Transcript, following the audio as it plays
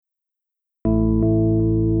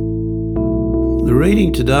The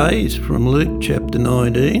reading today is from Luke chapter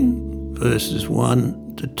 19, verses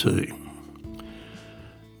 1 to 2.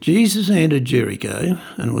 Jesus entered Jericho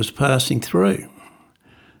and was passing through.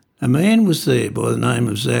 A man was there by the name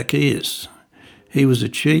of Zacchaeus. He was a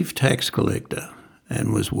chief tax collector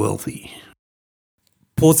and was wealthy.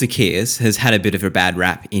 Poor Zacchaeus has had a bit of a bad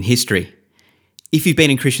rap in history. If you've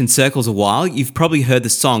been in Christian circles a while, you've probably heard the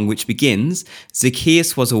song which begins,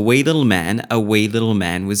 "Zacchaeus was a wee little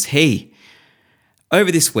man was he." Over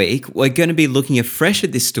this week, we're going to be looking afresh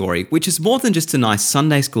at this story, which is more than just a nice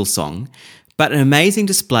Sunday school song, but an amazing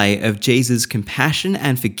display of Jesus' compassion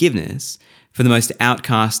and forgiveness for the most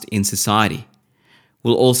outcast in society.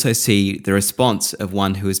 We'll also see the response of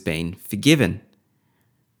one who has been forgiven.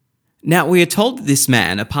 Now, we are told that this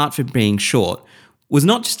man, apart from being short, was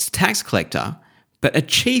not just a tax collector, but a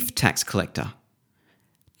chief tax collector.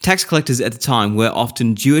 Tax collectors at the time were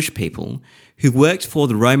often Jewish people who worked for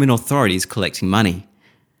the Roman authorities collecting money.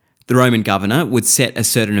 The Roman governor would set a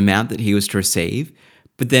certain amount that he was to receive,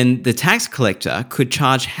 but then the tax collector could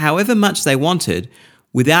charge however much they wanted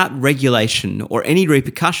without regulation or any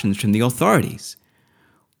repercussions from the authorities.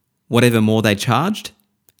 Whatever more they charged,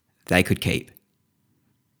 they could keep.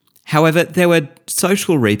 However, there were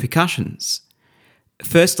social repercussions.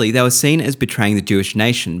 Firstly, they were seen as betraying the Jewish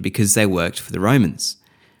nation because they worked for the Romans.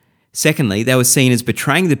 Secondly, they were seen as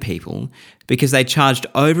betraying the people because they charged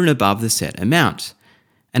over and above the set amount.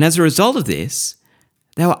 And as a result of this,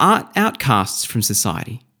 they were outcasts from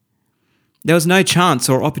society. There was no chance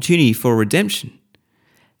or opportunity for redemption.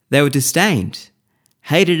 They were disdained,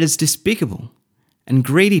 hated as despicable, and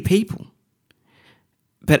greedy people.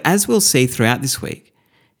 But as we'll see throughout this week,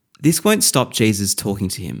 this won't stop Jesus talking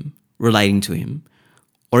to him, relating to him,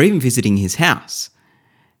 or even visiting his house.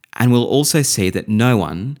 And we'll also see that no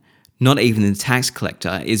one, not even the tax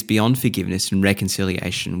collector, is beyond forgiveness and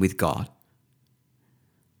reconciliation with God.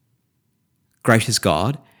 Gracious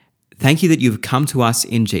God, thank you that you have come to us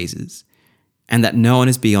in Jesus and that no one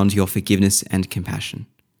is beyond your forgiveness and compassion.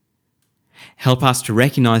 Help us to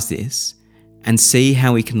recognise this and see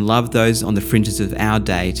how we can love those on the fringes of our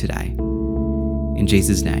day today. In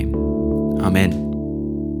Jesus' name, Amen.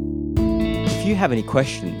 If you have any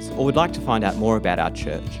questions or would like to find out more about our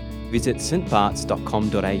church, visit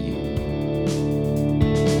stbarts.com.au.